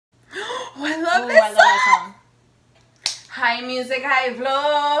love this I love that song. High music, high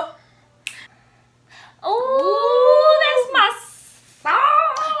flow. Ooh, that's my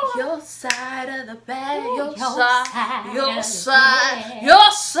song. Your side of the bed, Ooh, your your side, side your of the side, bed.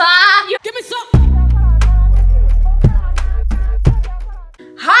 your side. Give me some.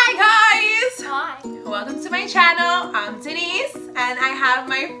 Hi guys. Hi. Welcome to my channel. I'm Denise, and I have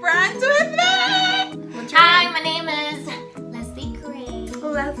my friend with me. What's your Hi, name? my name is Leslie Grace.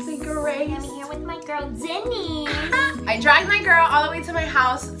 Leslie Grace. I'm here with my girl Denise. I dragged my girl all the way to my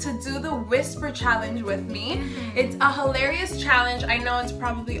house to do the whisper challenge with me. It's a hilarious challenge. I know it's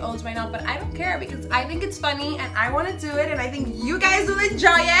probably old by now, but I don't care because I think it's funny and I want to do it, and I think you guys will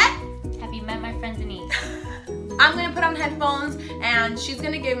enjoy it. Have you met my friend Denise? I'm gonna put on headphones and she's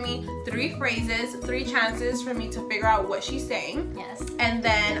gonna give me 3 phrases, 3 chances for me to figure out what she's saying. Yes. And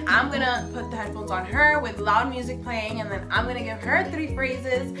then I'm gonna put the headphones on her with loud music playing, and then I'm gonna give her 3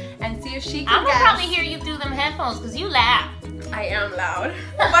 phrases and see if she can I'm gonna guess. probably hear you through them headphones because you laugh. I am loud,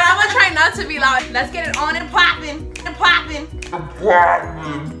 but I'm gonna try not to be loud. Let's get it on and popping and popping.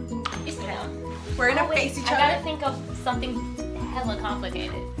 You sit down. We're gonna Oh, wait, face each I other. gotta think of something hella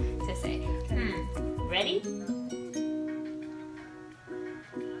complicated to say. Ready?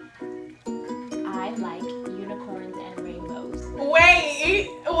 I like unicorns and rainbows. Wait,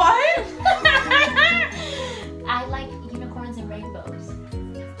 what? I like unicorns and rainbows.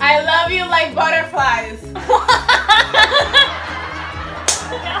 I love you like butterflies.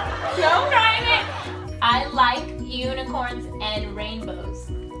 No? Trying it. I like unicorns and rainbows.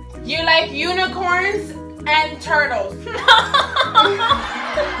 You like unicorns and turtles.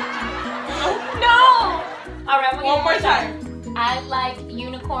 No! Alright, One more time. I like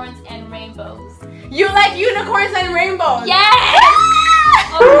unicorns and rainbows. You like unicorns and rainbows. Yes!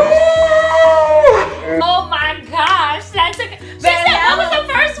 Oh my gosh, that took. She said, what was the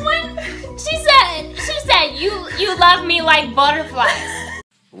first one? She said, you love me like butterflies.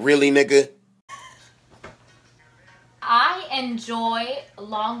 Really, nigga? I enjoy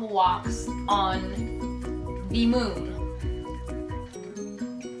long walks on the moon.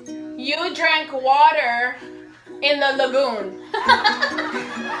 You drank water in the lagoon.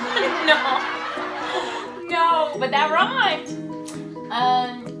 No, but that rhymed.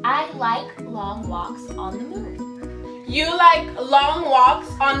 I like long walks on the moon. You like long walks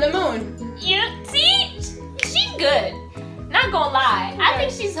on the moon. You see, she's good. Not gonna lie, I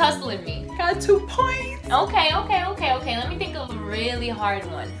think she's hustling me. Got 2 points. Okay. Let me think of a really hard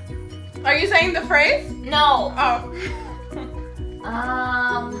one. Are you saying the phrase? No. Oh.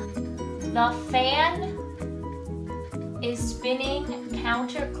 The fan is spinning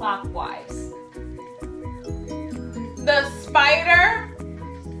counterclockwise. The spider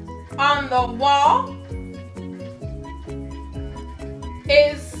on the wall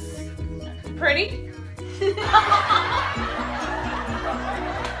is pretty.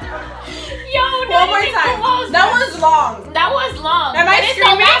 Yo, One more time. That was long. That was long. Am I But screaming? It's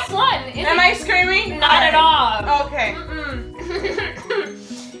the last one. Am I screaming? Not at all. Okay.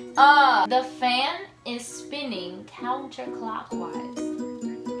 The fan is spinning counterclockwise.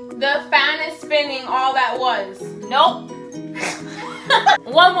 The fan is spinning all that was. Nope.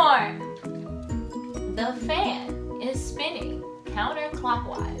 One more. The fan is spinning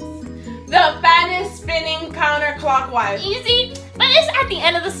counterclockwise. The fan is spinning counterclockwise. Easy, but it's at the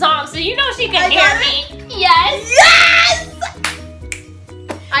end of the song, so you know she can I hear got me. Yes. Yes!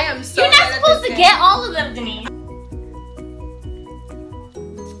 I am so You're good not at supposed this to game. get all of them, Denise.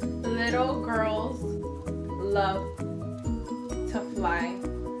 Little girls love to fly.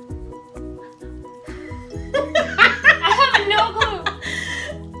 I have no clue.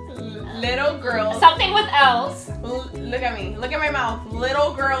 Little girls. Something with L's. Look at me. Look at my mouth.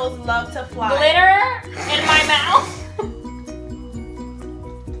 Little girls love to fly. Glitter in my mouth.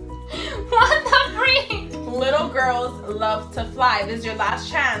 What the freak? Little girls love to fly. This is your last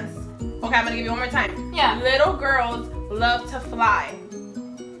chance. Okay, I'm gonna give you one more time. Yeah. Little girls love to fly.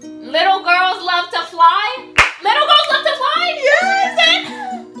 Little girls love to fly? Little girls love to fly?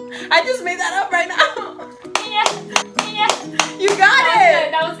 Yes! I just made that up right now. Yeah. You got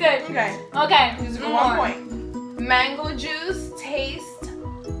it. That was good. Okay. Okay. This is one 1 more. point. Mango juice tastes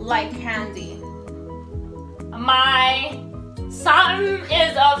like candy. My something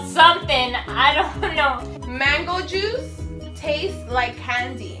is of something. I don't know. Mango juice tastes like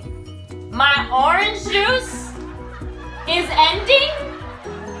candy. My orange juice is ending.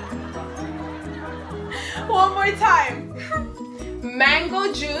 One more time.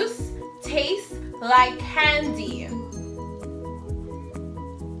 Mango juice tastes like candy.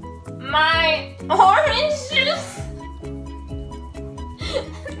 My orange juice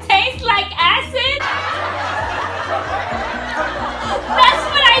tastes like acid.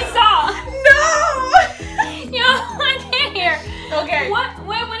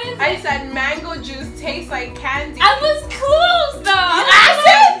 I said mango juice tastes like candy. I was close though.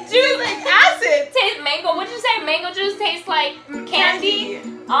 Acid juice like acid. Taste mango. What'd you say? Mango juice tastes like candy.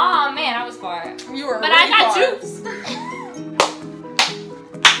 Oh man, I was far. You were. But really I got far. juice.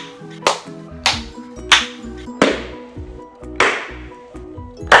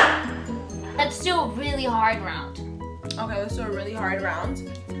 Let's do a really hard round. Okay, let's do a really hard round.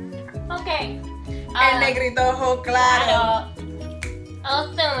 Okay. El negrito ojo claro.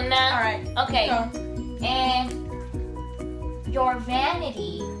 Osuna. Alright. Okay. Go. And your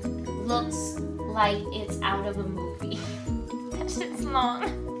vanity looks like it's out of a movie. That shit's long.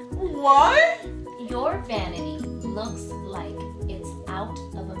 What? Your vanity looks like it's out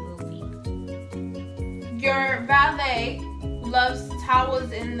of a movie. Your valet loves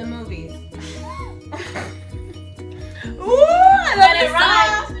towels in the movies. Ooh, I love But it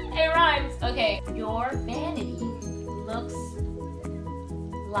rhymes. It rhymes. Okay. Your vanity looks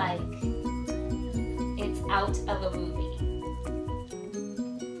like it's out of a movie.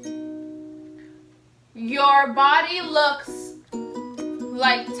 Your body looks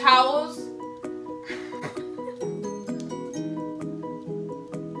like towels.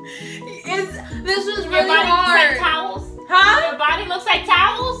 This was really Your body hard. looks like towels? Huh? Your body looks like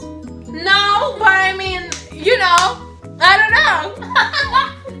towels? No, but I mean, you know, I don't know.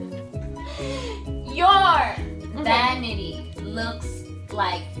 Your vanity looks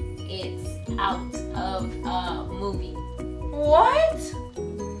like it's out of a movie. What?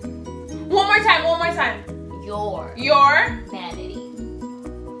 One more time, one more time. Your vanity.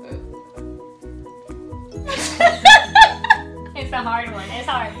 It's a hard one. It's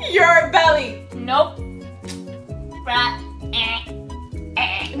hard. Your belly. Nope. Right.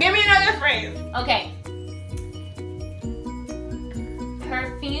 Give me another phrase. Okay.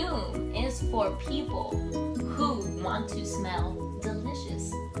 Perfume is for people who want to smell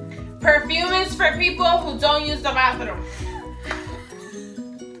delicious. Perfume is for people who don't use the bathroom.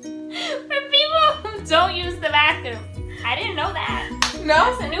 For people who don't use the bathroom. I didn't know that. No?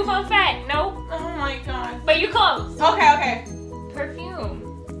 That's a new fun fact. Nope. Oh my god. But you close. Okay, okay.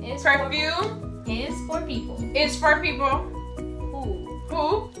 Perfume is Perfume for people is for people who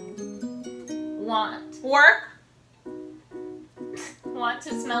who want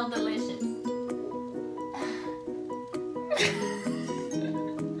to smell delicious.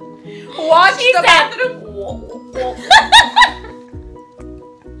 Watch the bathroom.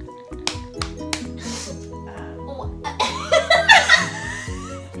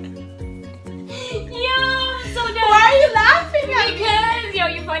 Why are you laughing at me? Because, yo,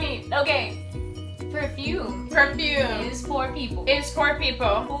 you're funny. Okay. Perfume Perfume is for people is for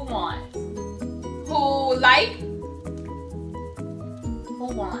people who want. who like. Who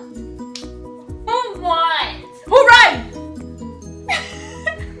want. Who want. Who run.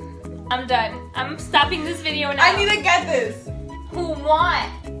 I'm done. I'm stopping this video now. I need to get this. Who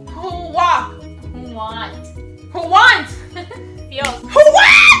want. Who walk. Who want. Who want. Yo. Who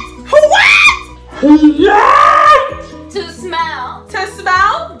want. Who want. To smell. To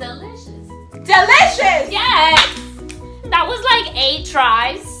smell Delicious. delicious. Yes. That was like 8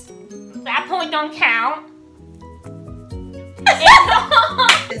 tries. That point don't count.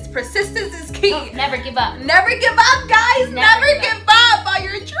 It's persistence is key. Never give up. Never give up, guys. Never give up on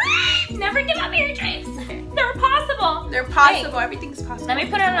your dreams. Never give up on your dreams. They're possible. They're possible. Everything's possible. Let me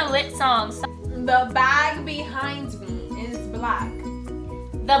put on a lit song. The bag behind me is black.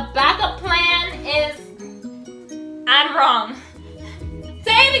 The backup plan is... I'm wrong.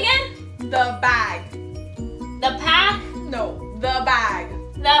 Say it again. The bag. The pack. No, the bag.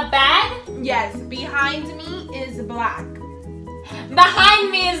 The bag. Yes, behind me is black.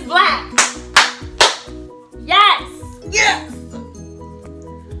 Behind me is black. Yes. Yes.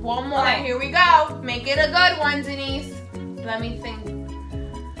 One more. Okay. Here we go. Make it a good one, Denise. Let me think.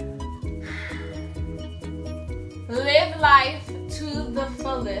 Live life to the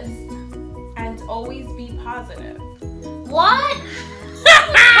fullest and always be positive. What?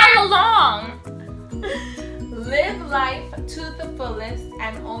 How long? Live life to the fullest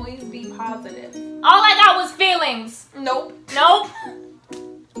and always be positive. All I got was feelings. Nope. Nope.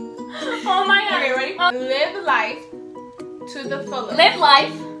 Oh my god. Okay, ready? Live life to the fullest. Live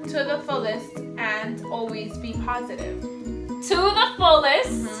life to the fullest and always be positive. to the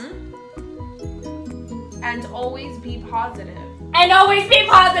fullest. And always be positive. And always be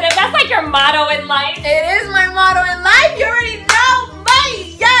positive. That's like your motto in life. It is my motto in life. You already know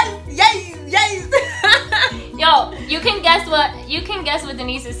me. Yes, yes, yes. Yo, you can guess what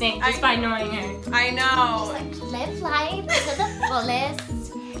Denise is saying just by knowing her. I know. Like, live life to the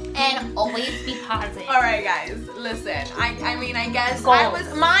fullest and always be positive. Alright guys, listen. I mean, I guess mine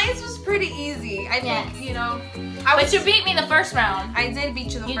was pretty easy. I think, you know. But you beat me the first round. I did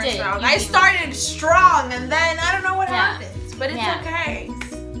beat you the first round. I started strong and then I don't know what happened. But it's okay.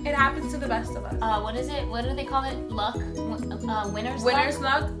 It happens to the best of us. What is it? What do they call it? Luck? Winner's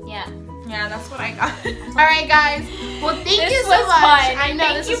luck? Yeah. Yeah, that's what I got. Alright guys. Well, thank you so much. Fun. I know,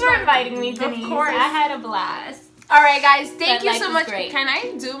 thank you for inviting me, Denise. Of course. I had a blast. Alright guys, thank you so much. Great. Can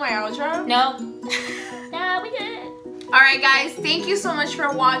I do my outro? No. No, we good. Alright guys, thank you so much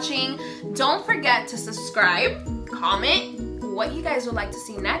for watching. Don't forget to subscribe, comment what you guys would like to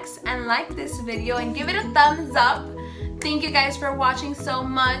see next, and like this video and give it a thumbs up. Thank you guys for watching so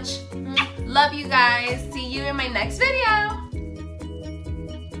much. Love you guys. See you in my next video.